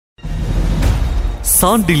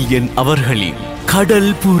சாண்டில்யன் அவர்களின்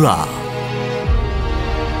கடல் புறா.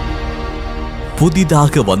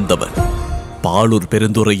 புதிதாக வந்தவர். பாலூர்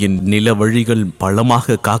பெருந்துறையின் நில வழிகள்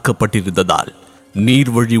பலமாக காக்கப்பட்டிருந்ததால்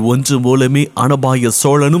நீர்வழி ஒன்று மூலமே அனபாய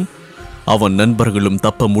சோழனும் அவன் நண்பர்களும்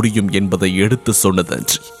தப்ப முடியும் என்பதை எடுத்து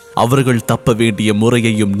சொன்னதன்றி அவர்கள் தப்ப வேண்டிய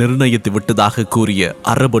முறையையும் நிர்ணயித்து விட்டதாக கூறிய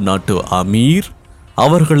அரபு நாட்டு அமீர்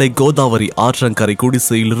அவர்களை கோதாவரி ஆற்றங்கரை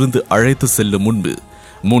குடிசையிலிருந்து அழைத்து செல்லும்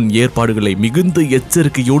முன் ஏற்பாடுகளை மிகுந்த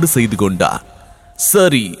எச்சரிக்கையோடு செய்து கொண்டார்.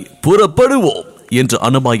 சரி, புறப்படுவோம் என்று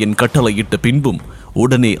அனபாயன் கட்டளையிட்ட பின்பும்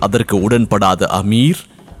உடனே அதற்கு உடன்படாத அமீர்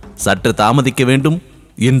சற்று தாமதிக்க வேண்டும்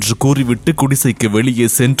என்று கூறிவிட்டு குடிசைக்கு வெளியே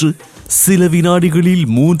சென்று சில வினாடிகளில்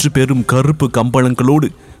 3 பேரும் கருப்பு கம்பளங்களோடு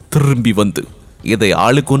திரும்பி வந்து, இதை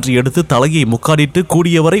ஆளுக்கொன்று எடுத்து தலையை முக்காடிட்டு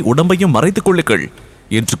கூடியவரை உடம்பையும் மறைத்துக் கொள்ளுங்கள்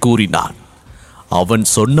என்று கூறினார். அவன்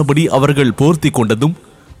சொன்னபடி அவர்கள் போர்த்தி கொண்டதும்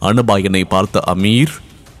அனபாயனை பார்த்த அமீர்,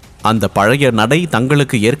 அந்த பழைய நடை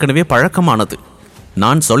தங்களுக்கு ஏற்கனவே பழக்கமானது,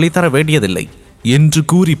 நான் சொல்லித்தர வேண்டியதில்லை என்று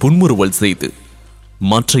கூறி புன்முறுவல் செய்து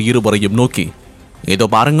மற்ற இருவரையும் நோக்கி, ஏதோ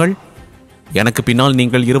பாருங்கள், எனக்கு பின்னால்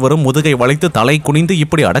நீங்கள் இருவரும் முதுகை வளைத்து தலை குனிந்து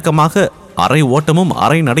இப்படி அடக்கமாக அரை ஓட்டமும்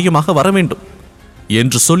அரை நடையுமாக வர வேண்டும்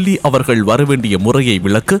என்று சொல்லி அவர்கள் வரவேண்டிய முறையை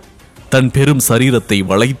விளக்க தன் பெரும் சரீரத்தை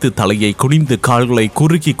வளைத்து தலையை குனிந்து கால்களை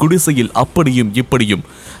குறுக்கி குடிசையில் அப்படியும் இப்படியும்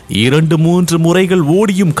 2-3 முறைகள்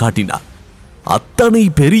ஓடியும் காட்டினார். அத்தனை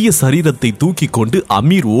பெரிய சரீரத்தை தூக்கி கொண்டு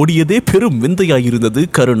அமீர் ஓடியதே பெரும் விந்தையாயிருந்தது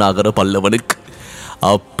கருணாகர பல்லவனுக்கு.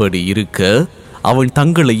 அப்படி இருக்க அவன்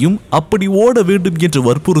தங்களையும் அப்படி ஓட வேண்டும் என்று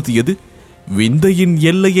வற்புறுத்தியது விந்தையின்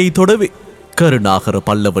எல்லையை தொடவே கருணாகர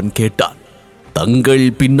பல்லவன் கேட்டான். தங்கள்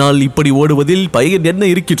பின்னால் இப்படி ஓடுவதில் பயன் என்ன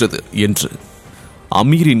இருக்கின்றது என்று.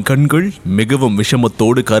 அமீரின் கண்கள் மிகவும்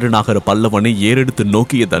விஷமத்தோடு கருணாகர பல்லவனை ஏறெடுத்து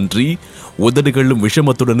நோக்கியதன்றி உதடுகளும்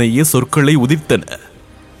விஷமத்துடனேயே சொற்களை உதிர்த்தன.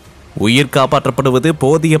 உயிர் காப்பாற்றப்படுவது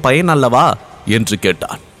போதிய பயன் அல்லவா என்று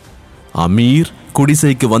கேட்டான். அமீர்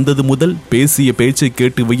குடிசைக்கு வந்தது முதல் பேசிய பேச்சை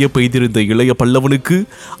கேட்டு வியப்பெய்திருந்த இளைய பல்லவனுக்கு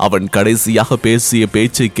அவன் கடைசியாக பேசிய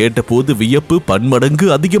பேச்சை கேட்டபோது வியப்பு பன்மடங்கு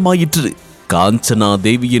அதிகமாயிற்று. காஞ்சனா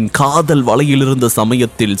தேவியின் காதல் வலையிலிருந்த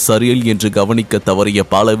சமயத்தில் சரியல் என்று கவனிக்க தவறிய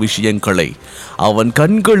பல விஷயங்களை அவன்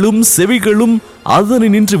கண்களும் செவிகளும் அதனை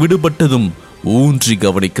நின்று விடுபட்டதும் ஊன்றி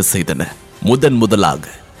கவனிக்க செய்தன. முதலாக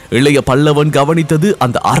இளைய பல்லவன் கவனித்தது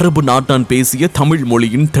அந்த அரபு நாட்டான் பேசிய தமிழ்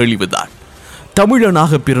மொழியின் தெளிவுதான்.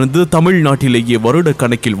 தமிழனாக பிறந்து தமிழ்நாட்டிலேயே வருட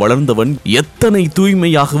கணக்கில் வளர்ந்தவன் எத்தனை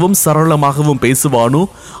தூய்மையாகவும் சரளமாகவும் பேசுவானோ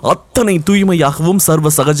அத்தனை தூய்மையாகவும்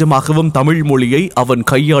சர்வ சகஜமாகவும் தமிழ் மொழியை அவன்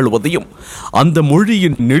கையாளுவதையும் அந்த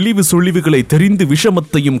மொழியின் நெளிவு சுழிவுகளை தெரிந்து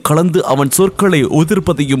விஷமத்தையும் கலந்து அவன் சொற்களை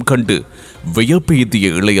உதிர்ப்பதையும் கண்டு வியப்பெய்திய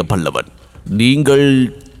இளைய பல்லவன், நீங்கள்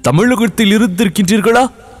தமிழகத்தில் இருந்திருக்கின்றீர்களா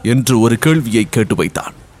என்று ஒரு கேள்வியை கேட்டு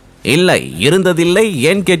வைத்தான். இல்லை, இருந்ததில்லை,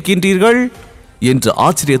 ஏன் கேட்கின்றீர்கள் என்று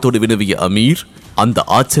ஆச்சரியத்தோடு வினவிய அமீர் அந்த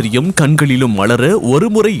ஆச்சரியம் கண்களிலும் மலர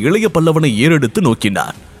ஒருமுறை இளைய பல்லவனை ஏறெடுத்து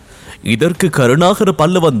நோக்கினார். இதற்கு கருணாகர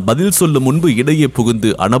பல்லவன் பதில் சொல்லும் முன்பு இடையே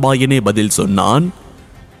புகுந்து அனபாயனே பதில் சொன்னான்.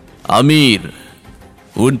 அமீர்,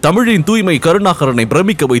 உன் தமிழின் தூய்மை கருணாகரனை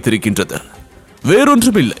பிரமிக்க வைத்திருக்கின்றது,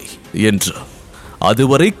 வேறொன்றுமில்லை என்று.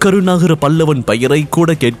 அதுவரை கருணாகர பல்லவன் பெயரை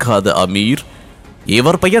கூட கேட்காத அமீர்,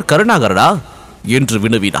 இவர் பெயர் கருணாகரா என்று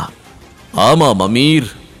வினவினார். ஆமாம் அமீர்,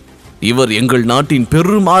 இவர் எங்கள் நாட்டின்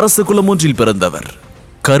பெரும் அரச குலம் ஒன்றில் பிறந்தவர்.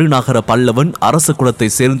 கருணாகர பல்லவன் அரச குலத்தை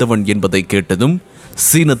சேர்ந்தவன் என்பதை கேட்டதும்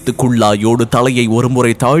சீனத்துக்குள்ளாயோடு தலையை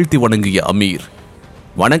ஒருமுறை தாழ்த்தி வணங்கிய அமீர்,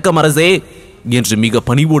 வணக்கம் அரசே என்று மிக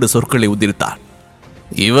பணிவோடு சொற்களை உதிர்த்தார்.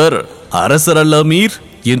 இவர் அரசர் அல்ல அமீர்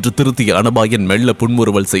என்று திருத்திய அனபாயன் மெல்ல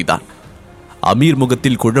புன்முறுவல் செய்தான். அமீர்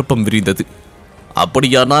முகத்தில் குழப்பம் விரிந்தது.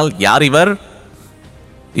 அப்படியானால் யார் இவர்?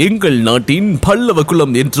 எங்கள் நாட்டின் பல்லவ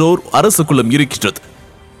குலம் என்றோர் அரச குலம் இருக்கின்றது.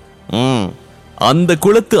 அந்த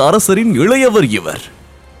குலத்து அரசரின் இளையவர் இவர்.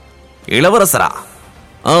 இளவரசரா?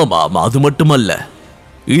 ஆமாம், அது மட்டுமல்ல.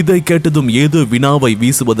 இதை கேட்டதும் ஏதோ வினாவை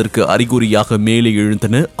வீசுவதற்கு அறிகுறியாக மேலே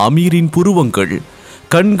எழுந்தன அமீரின் புருவங்கள்.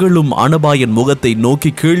 கண்களும் அனபாயன் முகத்தை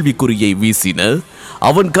நோக்கி கேள்விக்குறியை வீசின.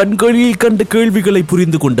 அவன் கண்களில் கண்ட கேள்விகளை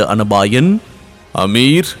புரிந்து கொண்ட அனபாயன்,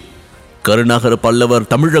 அமீர், கருணாகர பல்லவர்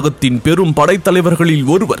தமிழகத்தின் பெரும் படைத்தலைவர்களில்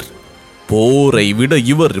ஒருவர். போரை விட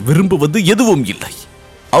இவர் விரும்புவது எதுவும் இல்லை.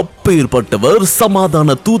 அப்பேற்பட்டவர்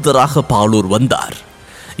சமாதான தூதராக பாலூர் வந்தார்.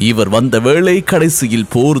 இவர் வந்த வேளை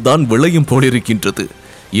கடைசியில் போர்தான் விளையும் போலிருக்கின்றது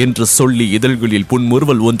என்று சொல்லி இதழ்களில்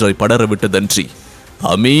புன்முறுவல் ஒன்றை படரவிட்டதன்றி,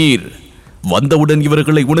 அமீர், வந்தவுடன்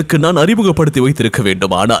இவர்களை உனக்கு நான் அறிமுகப்படுத்தி வைத்திருக்க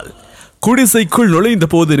வேண்டும். ஆனால் குடிசைக்குள் நுழைந்த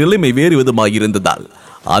போது நிலைமை வேறு விதமாயிருந்ததால்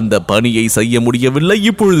அந்த பணியை செய்ய முடியவில்லை.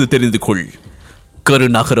 இப்பொழுது தெரிந்து கொள்.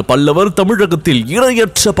 கருணாகர பல்லவர் தமிழகத்தில்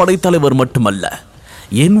இணையற்ற படைத்தலைவர் மட்டுமல்ல,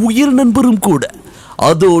 என் உயிர் நண்பரும் கூட.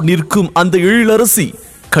 அதோ நிற்கும் அந்த எழிலரசி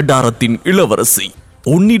கடாரத்தின் இளவரசி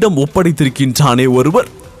உன்னிடம் ஒப்படைத்திருக்கின்றானே ஒருவர்,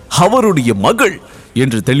 அவருடைய மகள்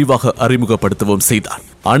என்று தெளிவாக அறிமுகப்படுத்தவும் செய்தார்.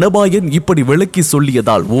 அனபாயன் இப்படி விளக்கி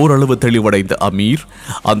சொல்லியதால் ஓரளவு தெளிவடைந்த அமீர்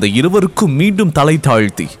அந்த இருவருக்கும் மீண்டும் தலை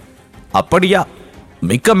தாழ்த்தி, அப்படியா,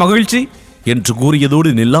 மிக்க மகிழ்ச்சி என்று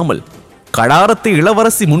கூறியதோடு நில்லாமல், கடாரத்தை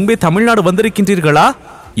இளவரசி முன்பே தமிழ்நாடு வந்திருக்கின்றீர்களா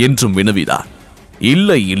என்றும் வினவினார்.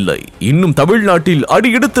 இல்லை இல்லை, இன்னும் தமிழ்நாட்டில்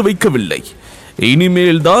அடியெடுத்து வைக்கவில்லை,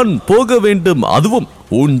 இனிமேல் தான் போக வேண்டும், அதுவும்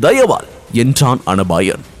உன் தயவால் என்றான்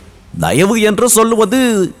அனபாயன். தயவு என்று சொல்லுவது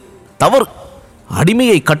தவறு,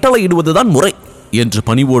 அடிமையை கட்டளையிடுவதுதான் முறை என்று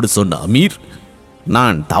பணிவோடு சொன்ன அமீர்,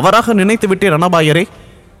 நான் தவறாக நினைத்து விட்டேன் அனபாயரே,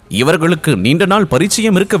 இவர்களுக்கு நீண்ட நாள்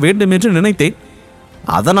பரிச்சயம் இருக்க வேண்டும் என்று நினைத்தேன்,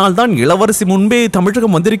 அதனால் தான் இளவரசி முன்பே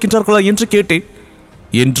தமிழகம் வந்திருக்கின்றார்களா என்று கேட்டேன்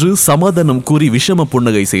என்று சமாதானம் கூறி விஷம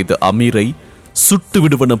புன்னகை செய்த அமீரை சுட்டு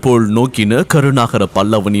விடுவன போல் நோக்கின கருணாகர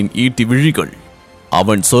பல்லவனின் ஈட்டி விழிகள்.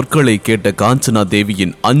 அவன் சொற்களை கேட்ட காஞ்சனா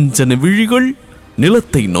தேவியின் அஞ்சன விழிகள்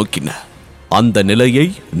நிலத்தை நோக்கின. அந்த நிலையை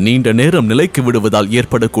நீண்ட நேரம் நிலைக்கு விடுவதால்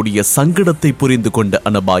ஏற்படக்கூடிய சங்கடத்தை புரிந்து கொண்ட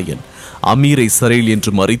அனபாயன் அமீரை சிறையில்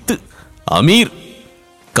என்று மறித்து, அமீர்,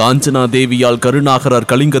 காஞ்சனா தேவியால் கருணாகரர்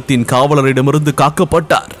கலிங்கத்தின் காவலரிடமிருந்து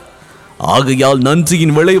காக்கப்பட்டார், ஆகையால்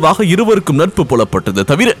நன்றியின் விளைவாக இருவருக்கும் நட்பு புலப்பட்டது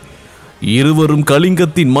தவிர இருவரும்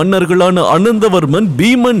கலிங்கத்தின் மன்னர்களான அனந்தவர்மன்,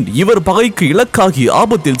 பீமன் இவர் பகைக்கு இலக்காகி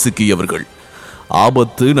ஆபத்தில் சிக்கியவர்கள்.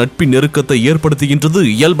 ஆபத்து நட்பின் நெருக்கத்தை ஏற்படுத்துகின்றது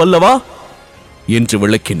இயல்பல்லவா என்று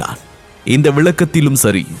விளக்கினார். இந்த விளக்கத்திலும்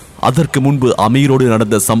சரி, அதற்கு முன்பு அமீரோடு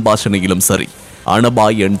நடந்த சம்பாஷணையிலும் சரி,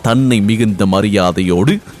 அனபாயன் தன்னை மிகுந்த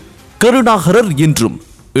மரியாதையோடு கருணாகரர் என்றும்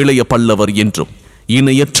இளைய பல்லவர் என்றும்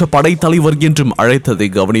இணையற்ற படைத்தலைவர் என்றும் அழைத்ததை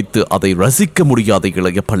கவனித்து அதை ரசிக்க முடியாத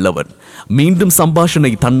இளைய பல்லவன் மீண்டும்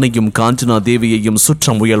சம்பாஷணை தன்னையும் காஞ்சனா தேவியையும்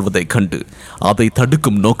சுற்ற முயல்வதைக் கண்டு அதை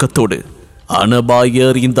தடுக்கும் நோக்கத்தோடு,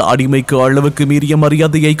 அனபாயர் இந்த அடிமைக்கு அளவுக்கு மீறிய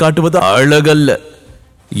மரியாதையை காட்டுவது அழகல்ல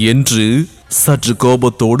என்று சற்று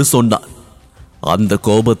கோபத்தோடு சொன்னான். அந்த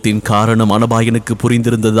கோபத்தின் காரணம் அனபாயனுக்கு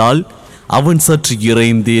புரிந்திருந்ததால் அவன் சற்று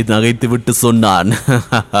இறைந்தே நகைத்துவிட்டு சொன்னான்,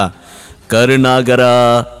 கருணாகரா,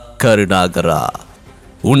 கருணாகரா,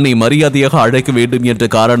 உன்னை மரியாதையாக அழைக்க வேண்டும் என்ற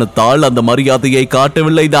காரணத்தால் அந்த மரியாதையை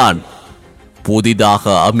காட்டவில்லைதான். புதிதாக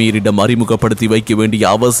அமீரிடம் அறிமுகப்படுத்தி வைக்க வேண்டிய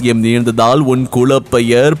அவசியம் நேர்ந்ததால் உன்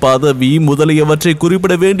குலப்பெயர், பதவி முதலியவற்றை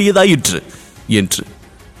குறிப்பிட வேண்டியதாயிற்று என்று.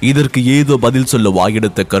 இதற்கு ஏதோ பதில் சொல்ல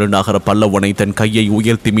வாயெடுத்த கருணாகர பல்லவனை தன் கையை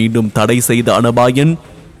உயர்த்தி மீண்டும் தடை செய்த அனபாயன்,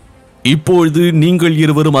 இப்பொழுது நீங்கள்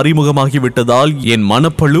இருவரும் அறிமுகமாகிவிட்டதால் என்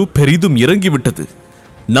மனப்பழு பெரிதும் இறங்கிவிட்டது.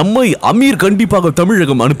 நம்மை அமீர் கண்டிப்பாக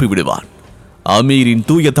தமிழகம் அனுப்பிவிடுவான். அமீரின்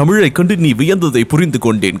தூய தமிழை கண்டு நீ வியந்ததை புரிந்து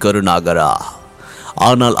கொண்டேன் கருணாகரா.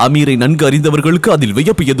 ஆனால் அமீரை நன்கு அறிந்தவர்களுக்கு அதில்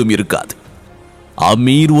வியப்பு எதுவும் இருக்காது.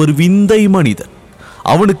 அமீர் ஒரு விந்தை மனிதன்.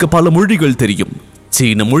 அவனுக்கு பல மொழிகள் தெரியும்.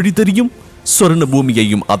 சீன மொழி தெரியும், சொர்ண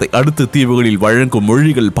பூமியையும் அதை அடுத்த தீவுகளில் வழங்கும்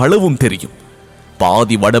மொழிகள் பலவும் தெரியும்.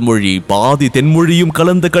 பாதி வடமொழி பாதி தென்மொழியும்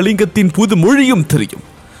கலந்த கலிங்கத்தின் புது மொழியும் தெரியும்.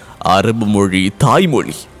 அரபு மொழி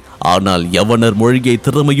தாய்மொழி. ஆனால் யவனர் மொழியை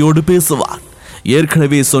திறமையோடு பேசுவான்.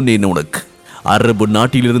 ஏற்கனவே சொன்னேன் உனக்கு, அரபு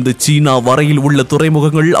நாட்டிலிருந்து சீனா வரையில் உள்ள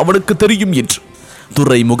துறைமுகங்கள் அவனுக்கு தெரியும் என்று.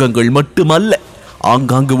 துறைமுகங்கள் மட்டுமல்ல,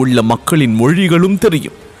 ஆங்காங்கு உள்ள மக்களின் மொழிகளும்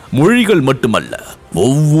தெரியும். மொழிகள் மட்டுமல்ல,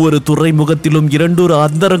 ஒவ்வொரு துறைமுகத்திலும் 2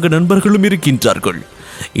 அந்தரங்க நண்பர்களும் இருக்கின்றார்கள்.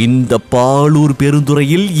 இந்த பாலூர்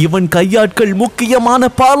பெருந்துறையில் இவன் கையாட்கள் முக்கியமான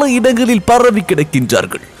பல இடங்களில் பரவி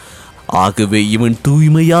கிடக்கின்றார்கள். ஆகவே இவன்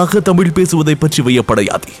தூய்மையாக தமிழ் பேசுவதை பற்றி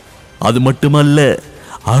வியப்படையாதே. அது மட்டுமல்ல,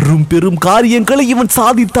 அரும் பெரும் காரியங்களை இவன்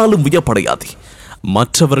சாதித்தாலும் வியப்படையாதே.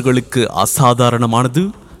 மற்றவர்களுக்கு அசாதாரணமானது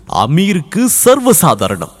அமீருக்கு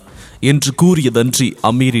சர்வசாதாரணம் என்று கூறியதன்றி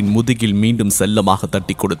அமீரின் முதுகில் மீண்டும் செல்லமாக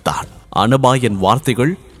தட்டி கொடுத்தான். அனபாயன்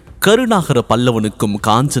வார்த்தைகள் கருணாகர பல்லவனுக்கும்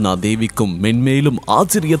காஞ்சனா தேவிக்கும் மென்மேலும்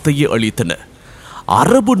ஆச்சரியத்தையே அளித்தன.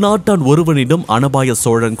 அரபு நாட்டான் ஒருவனிடம் அனபாய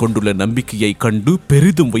சோழன் கொண்டுள்ள நம்பிக்கையை கண்டு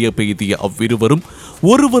பெரிதும் வியப்பெய்திய அவ்விருவரும்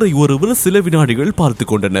ஒருவரை ஒருவர் சில வினாடிகள் பார்த்து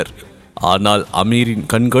கொண்டனர். ஆனால் அமீரின்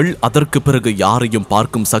கண்கள் அதற்கு பிறகு யாரையும்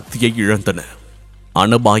பார்க்கும் சக்தியை இழந்தன.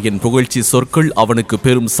 அனபாயன் புகழ்ச்சி சொற்கள் அவனுக்கு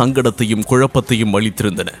பெரும் சங்கடத்தையும் குழப்பத்தையும்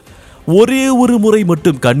அளித்திருந்தன. ஒரே ஒரு முறை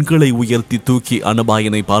மட்டும் கண்களை உயர்த்தி தூக்கி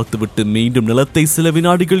அனபாயனை பார்த்துவிட்டு மீண்டும் நிலத்தை சில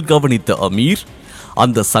வினாடிகள் கவனித்த அமீர்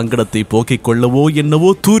அந்த சங்கடத்தை போக்கிக் கொள்ளவோ என்னவோ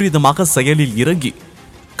தூரிதமாக செயலில் இறங்கி,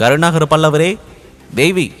 கருணாகர பல்லவரே,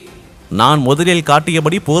 தேவி, நான் முதலில்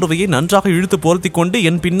காட்டியபடி போர்வையை நன்றாக இழுத்து போர்த்தி கொண்டு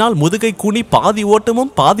என் பின்னால் முதுகை கூனி பாதி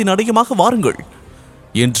ஓட்டமும் பாதி நடையுமாக வாருங்கள்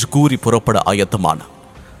என்று கூறி புறப்பட ஆயத்தமான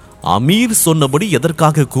அமீர் சொன்னபடி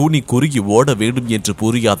எதற்காக கூனி குறுகி ஓட வேண்டும் என்று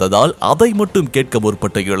புரியாததால் அதை மட்டும் கேட்க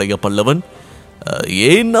முற்பட்ட இளைய பல்லவன்,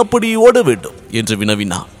 ஏன் அப்படி ஓட வேண்டும் என்று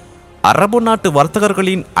வினவினான். அரபு நாட்டு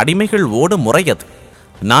வர்த்தகர்களின் அடிமைகள் ஓட முறையது.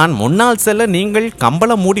 நான் முன்னால் செல்ல நீங்கள்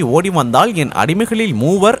கம்பளம் மூடி ஓடி வந்தால் என் அடிமைகளில்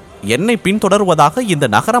 3 என்னை பின்தொடர்வதாக இந்த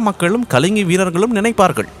நகர மக்களும் கலிங்கி வீரர்களும்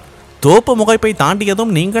நினைப்பார்கள். தோப்பு முகைப்பை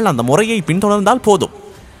தாண்டியதும் நீங்கள் அந்த முறையை பின்தொடர்ந்தால் போதும்.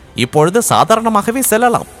 இப்பொழுது சாதாரணமாகவே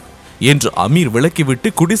செல்லலாம் என்று அமீர்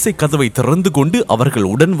விளக்கிவிட்டு குடிசை கதவை திறந்து கொண்டு அவர்கள்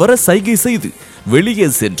உடன் வர சைகை செய்து வெளியே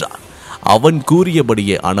சென்றார். அவன்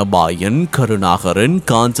கூறியபடியே அனபாயன், கருணாகரன்,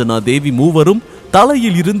 காஞ்சனா தேவி 3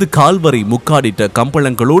 தலையில் இருந்து கால்வரை முக்காடிட்ட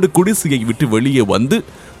கம்பளங்களோடு குடிசையை விட்டு வெளியே வந்து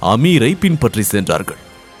அமீரை பின்பற்றி சென்றார்கள்.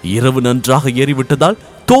 இரவு நன்றாக ஏறிவிட்டதால்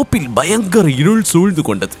தோப்பில் பயங்கர இருள் சூழ்ந்து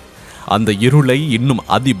கொண்டது. அந்த இருளை இன்னும்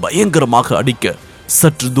அதிபயங்கரமாக அடிக்க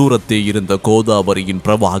சற்று தூரத்தே இருந்த கோதாவரியின்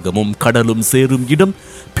பிரவாகமும் கடலும் சேரும் இடம்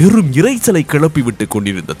பெரும் இரைச்சலை கிளப்பிவிட்டுக்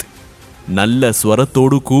கொண்டிருந்தது. நல்ல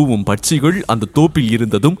ஸ்வரத்தோடு கூவும் பட்சிகள் அந்த தோப்பில்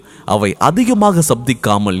இருந்ததும் அவை அதிகமாக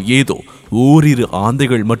சப்திக்காமல் ஏதோ ஓரிரு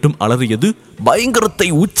ஆந்தைகள் மட்டும் அலறியது பயங்கரத்தை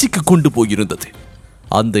உச்சிக்கு கொண்டு போயிருந்தது.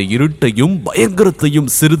 அந்த இருட்டையும்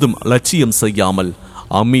பயங்கரத்தையும் சிறிதும் லட்சியம் செய்யாமல்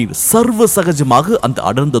அமீர் சர்வ சகஜமாக அந்த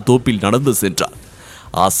அடர்ந்த தோப்பில் நடந்து சென்றார்.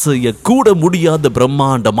 அசைய கூட முடியாத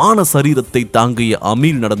பிரம்மாண்டமான சரீரத்தை தாங்கிய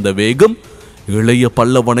அமீர் நடந்த வேகம் இளைய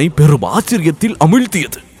பல்லவனை பெரும் ஆச்சரியத்தில்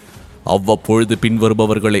அமிழ்த்தியது. அவ்வப்பொழுது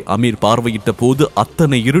பின்வருபவர்களை அமீர் பார்வையிட்ட போது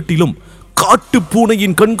அத்தனை இருட்டிலும் காட்டு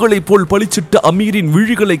பூனையின் கண்களைப் போல் பளிச்சிட்ட அமீரின்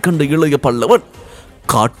விழிகளை கண்ட இளைய பல்லவன்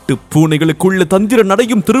காட்டு பூனைகளுக்குள்ள தந்திர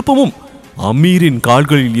நடையும் திருப்பமும் அமீரின்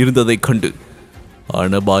கால்களில் இருந்ததைக் கண்டு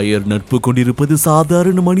அனபாயர் நட்பு கொண்டிருப்பது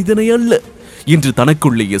சாதாரண மனிதனை அல்ல என்று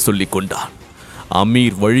தனக்குள்ளேயே சொல்லிக் கொண்டான்.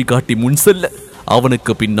 அமீர் வழிகாட்டி முன் செல்ல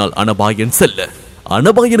அவனுக்கு பின்னால் அனபாயன் செல்ல,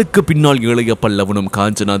 அனபாயனுக்கு பின்னால் இளைய பல்லவனும்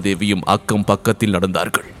காஞ்சனா தேவியும் அக்கம் பக்கத்தில்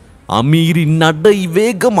நடந்தார்கள். அமீரின் நடை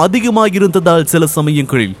வேகம் அதிகமாயிருந்ததால் சில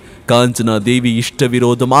சமயங்களில் காஞ்சனா தேவி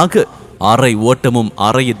இஷ்டவிரோதமாக அரை ஓட்டமும்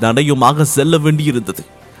அரை நடையுமாக செல்ல வேண்டியிருந்தது.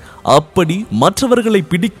 அப்படி மற்றவர்களை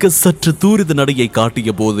பிடிக்க சற்று தூரித நடையை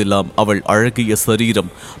காட்டிய போதெல்லாம் அவள் அழகிய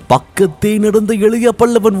சரீரம் பக்கத்தே நடந்த இளைய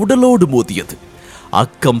பல்லவன் உடலோடு மோதியது.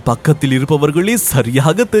 அக்கம் பக்கத்தில் இருப்பவர்களே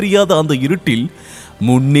சரியாக தெரியாத அந்த இருட்டில்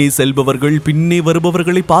முன்னே செல்பவர்கள் பின்னே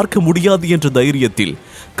வருபவர்களை பார்க்க முடியாது என்ற தைரியத்தில்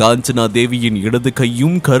காஞ்சனா தேவியின் இடது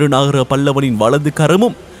கையும் கருணாகர பல்லவனின் வலது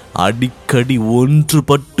கரமும் அடிக்கடி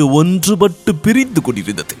ஒன்றுபட்டு பிரிந்து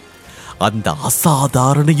கொண்டிருந்தது. அந்த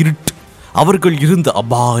அசாதாரண இருட்டு அவர்கள் இருந்த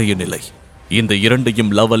அபாய நிலை. இந்த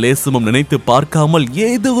இரண்டையும் லவலேசமும் நினைத்து பார்க்காமல்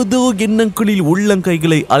ஏதோ எண்ணங்களில்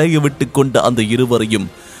உள்ளங்கைகளை அலைய விட்டு கொண்ட அந்த இருவரையும்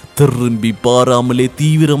திரும்பி பாராமலே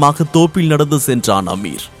தீவிரமாக தோப்பில் நடந்து சென்றான்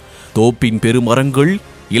அமீர். தோப்பின் பெருமரங்கள்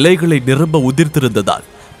இலைகளை நிரம்ப உதிர்த்திருந்ததால்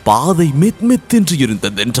பாதை மெத்மெத்தென்று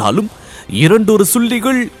இருந்ததென்றாலும் 2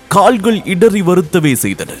 சுள்ளிகள் கால்கள் இடறி வருத்தவே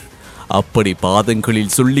செய்தன. அப்படி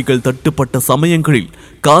பாதங்களில் சுள்ளிகள் தட்டுப்பட்ட சமயங்களில்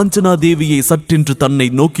காஞ்சனா தேவியை சற்றென்று தன்னை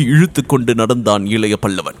நோக்கி இழுத்து கொண்டு நடந்தான் இளைய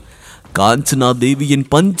பல்லவன். காஞ்சனா தேவியின்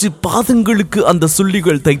பஞ்சு பாதங்களுக்கு அந்த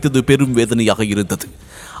சுள்ளிகள் தைத்தது பெரும் வேதனையாக இருந்தது.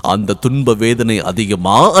 அந்த துன்ப வேதனை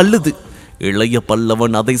அதிகமா அல்லது இளைய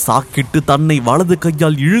பல்லவன் அதை சாக்கிட்டு தன்னை வலது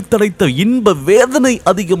கையால் இழுத்தடைத்த இன்ப வேதனை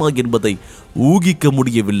அதிகமா என்பதை ஊகிக்க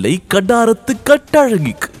முடியவில்லை கடாரத்து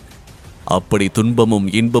கட்டழகிக்கு. அப்படி துன்பமும்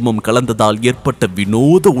இன்பமும் கலந்ததால் ஏற்பட்ட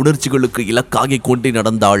வினோத உணர்ச்சிகளுக்கு இலக்காகிக் கொண்டே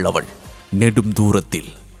நடந்தாள் அவள். நெடும்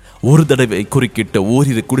தூரத்தில் ஒரு தடவை குறுக்கிட்ட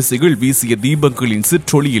ஓரிரு குடிசைகள் வீசிய தீபங்களின்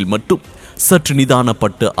சிற்றொளியில் மட்டும் சற்று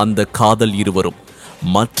நிதானப்பட்டு அந்த காதல் இருவரும்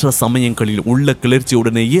மற்ற சமயங்களில் உள்ள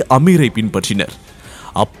கிளர்ச்சியுடனேயே அமீரை பின்பற்றினர்.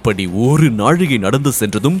 அப்படி ஒரு நாழிகை நடந்து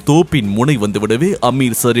சென்றதும் தோப்பின் முனை வந்துவிடவே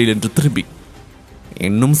அமீர் சரில் என்று திரும்பி,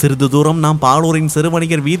 இன்னும் சிறிது தூரம் நாம் பாலூரின்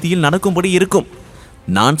சிறுவணிகர் வீதியில் நடக்கும்படி இருக்கும்,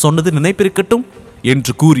 நான் சொன்னது நினைப்பிருக்கட்டும்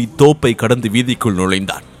என்று கூறி தோப்பை கடந்து வீதிக்குள்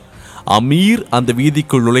நுழைந்தான். அமீர் அந்த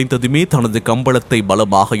வீதிக்குள் நுழைந்ததுமே தனது கம்பளத்தை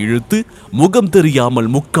பலமாக இழுத்து முகம்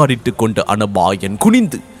தெரியாமல் முக்காடிட்டு கொண்ட அனபாயன்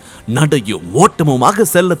குனிந்து நடையும் ஓட்டமுமாக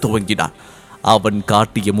செல்ல துவங்கினான். அவன்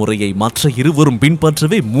காட்டிய முறையை மற்ற இருவரும்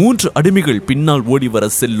பின்பற்றவே 3 அடிமைகள் பின்னால் ஓடிவர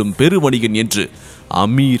செல்லும் பெருவணிகன் என்று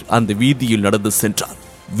அமீர் அந்த வீதியில் நடந்து சென்றார்.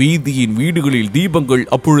 வீதியின் வீடுகளில் தீபங்கள்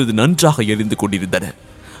அப்பொழுது நன்றாக எரிந்து கொண்டிருந்தன.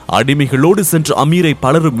 அடிமைகளோடு சென்று அமீரை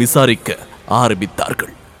பலரும் விசாரிக்க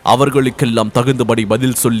ஆரம்பித்தார்கள். அவர்களுக்கெல்லாம் தகுந்தபடி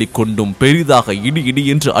பதில் சொல்லிக் கொண்டும் பெரிதாக இடி இடி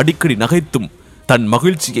என்று அடிக்கடி நகைத்தும் தன்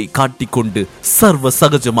மகிழ்ச்சியை காட்டிக்கொண்டு சர்வ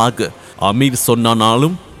சகஜமாக அமீர்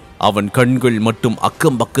சொன்னானாலும் அவன் கண்கள் மட்டும்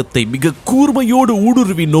அக்கம் பக்கத்தை மிக கூர்மையோடு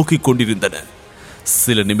ஊடுருவி நோக்கிக் கொண்டிருந்தன.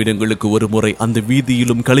 சில நிமிடங்களுக்கு ஒரு முறை அந்த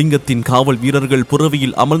வீதியிலும் கலிங்கத்தின் காவல் வீரர்கள்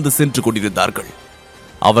புறவியில் அமர்ந்து சென்று கொண்டிருந்தார்கள்.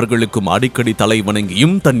 அவர்களுக்கும் அடிக்கடி தலை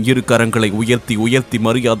வணங்கியும் தன் 2 கரங்களை உயர்த்தி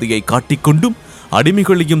மரியாதையை காட்டிக்கொண்டும்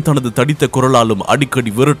அடிமைகளையும் தனது தடித்த குரலாலும்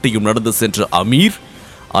அடிக்கடி விரட்டியும் நடந்து சென்ற அமீர்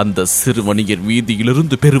அந்த சிறுவணிகர்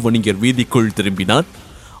வீதியிலிருந்து பெருவணிகர் வீதிக்குள் திரும்பினார்.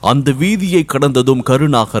 அந்த வீதியை கடந்ததும்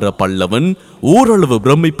கருணாகர பல்லவன் ஓரளவு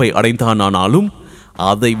பிரமிப்பை அடைந்தானானாலும்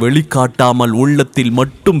அதை வெளிக்காட்டாமல் உள்ளத்தில்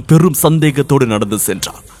மட்டும் பெரும் சந்தேகத்தோடு நடந்து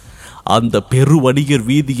சென்றார். அந்த பெருவணிகர்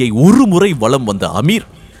வீதியை ஒரு முறை வலம் வந்த அமீர்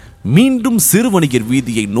மீண்டும் சிறுவணிகர்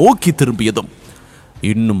வீதியை நோக்கி திரும்பியதும்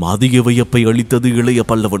இன்னும் அதிக வியப்பை அளித்தது இளைய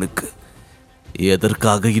பல்லவனுக்கு.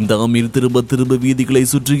 எதற்காக இந்த அமீர் திரும்ப திரும்ப வீதிகளை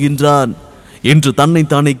சுற்றுகின்றான் என்று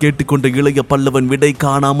தன்னைத்தானே கேட்டுக்கொண்ட இளைய பல்லவன் விடை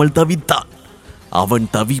காணாமல் தவித்தான். அவன்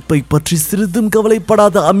தவிப்பை பற்றி சிறிதும்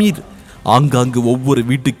கவலைப்படாத அமீர் ஆங்காங்கு ஒவ்வொரு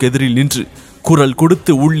வீட்டுக்கு எதிரில் நின்று குரல்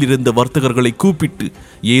கொடுத்து உள்ளிருந்த வர்த்தகர்களை கூப்பிட்டு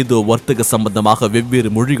ஏதோ வர்த்தக சம்பந்தமாக வெவ்வேறு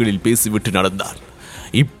மொழிகளில் பேசிவிட்டு நடந்தார்.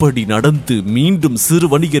 இப்படி நடந்து மீண்டும் சிறு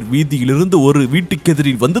வணிகர் வீதியிலிருந்து ஒரு வீட்டுக்கு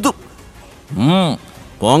எதிரில் வந்ததும்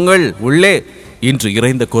போங்கள் உள்ளே என்று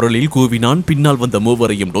இறைந்த குரலில் கூவினான் பின்னால் வந்த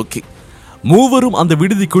மூவரையும் நோக்கி. மூவரும் அந்த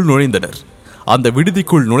விடுதிக்குள் நுழைந்தனர். அந்த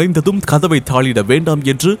விடுதிக்குள் நுழைந்ததும் கதவை தாளிட வேண்டாம்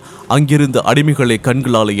என்று அங்கிருந்த அடிமைகளை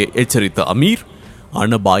கண்களாலேயே எச்சரித்த அமீர்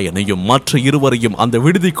அனபாயனையும் மற்ற இருவரையும் அந்த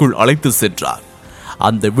விடுதிக்குள் அழைத்து சென்றார்.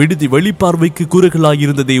 அந்த விடுதி வெளிப்பார்வைக்கு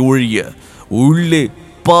குறுகலாயிருந்ததே ஒழிய உள்ளே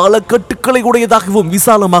பல கட்டுக்களை உடையதாகவும்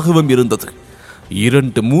விசாலமாகவும் இருந்தது.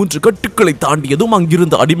 2-3 கட்டுக்களை தாண்டியதும்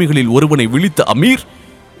அங்கிருந்த அடிமைகளில் ஒருவனை விழித்த அமீர்,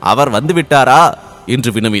 அவர் வந்துவிட்டாரா என்று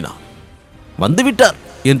வினவினார். வந்துவிட்டார்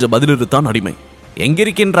என்று பதிலளித்தான் அடிமை.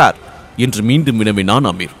 எங்கிருக்கின்றார் என்று மீண்டும் வினவினான்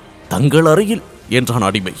அமீர். தங்கள் அறையில் என்றான்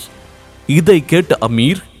அடிமை. இதை கேட்ட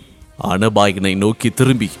அமீர் அனபாயனை நோக்கி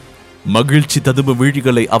திரும்பி மகிழ்ச்சி ததும்பு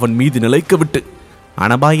விழிகளை அவன் மீது நிலைக்க விட்டு,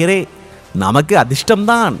 அனபாயரே, நமக்கு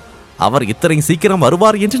அதிர்ஷ்டம்தான், அவர் இத்தனை சீக்கிரம்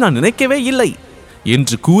வருவார் என்று நான் நினைக்கவே இல்லை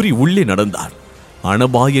என்று கூறி உள்ளே நடந்தார்.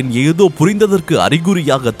 அனபாயன் ஏதோ புரிந்ததற்கு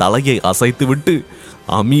அறிகுறியாக தலையை அசைத்துவிட்டு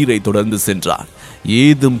அமீரை தொடர்ந்து சென்றார்.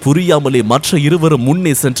 ஏதும் புரியாமலே மற்ற இருவரும்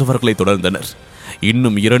முன்னே சென்றவர்களை தொடர்ந்தனர்.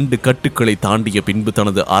 இன்னும் 2 கட்டுக்களை தாண்டிய பின்பு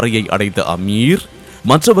தனது அறையை அடைந்த அமீர்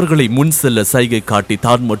மற்றவர்களை முன் செல்ல சைகை காட்டி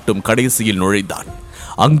தான் மட்டும் கடைசியில் நுழைந்தான்.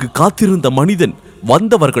 அங்கு காத்திருந்த மனிதன்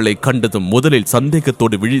வந்தவர்களை கண்டதும் முதலில்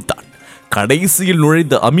சந்தேகத்தோடு விழித்தான். கடைசியில்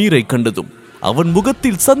நுழைந்த அமீரை கண்டதும் அவன்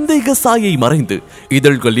முகத்தில் சந்தேக சாயை மறைந்து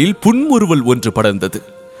இதழ்களில் புன்முறுவல் ஒன்று படர்ந்தது.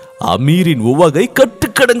 அமீரின் உவகை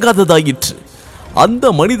கட்டுக்கடங்காததாயிற்று. அந்த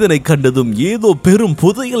மனிதனை கண்டதும் ஏதோ பெரும்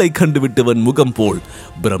புதையலை கண்டுவிட்டவன் முகம் போல்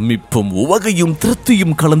பிரமிப்பும் உவகையும்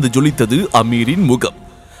திருப்தியும் கலந்து ஜொலித்தது அமீரின் முகம்.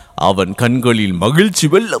 அவன் கண்களில் மகிழ்ச்சி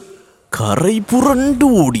வெள்ளம் கரை புரண்டு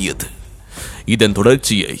ஓடியது. இதன்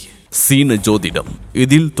தொடர்ச்சியை சீன ஜோதிடம்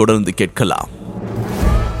இதில் தொடர்ந்து கேட்கலாம்.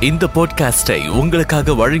 இந்த பாட்காஸ்டை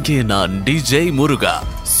உங்களுக்காக வழங்கிய நான் டிஜே முருகா.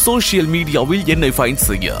 சோஷியல் மீடியாவில் என்னை ஃபைண்ட்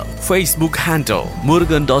செய்ய Facebook ஹேண்டில்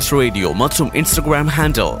murugan.radio மற்றும் Instagram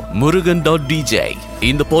ஹேண்டில் murugan.dj.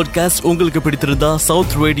 இந்த பாட்காஸ்ட் உங்களுக்கு பிடித்திருந்தா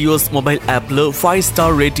சவுத் ரேடியோஸ் மொபைல் ஆப்ல 5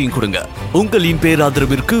 ஸ்டார் ரேட்டிங் கொடுங்க. உங்களின்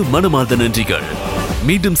பேராதரவிற்கு மனமார்ந்த நன்றிகள்.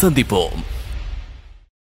 மீண்டும் சந்திப்போம்.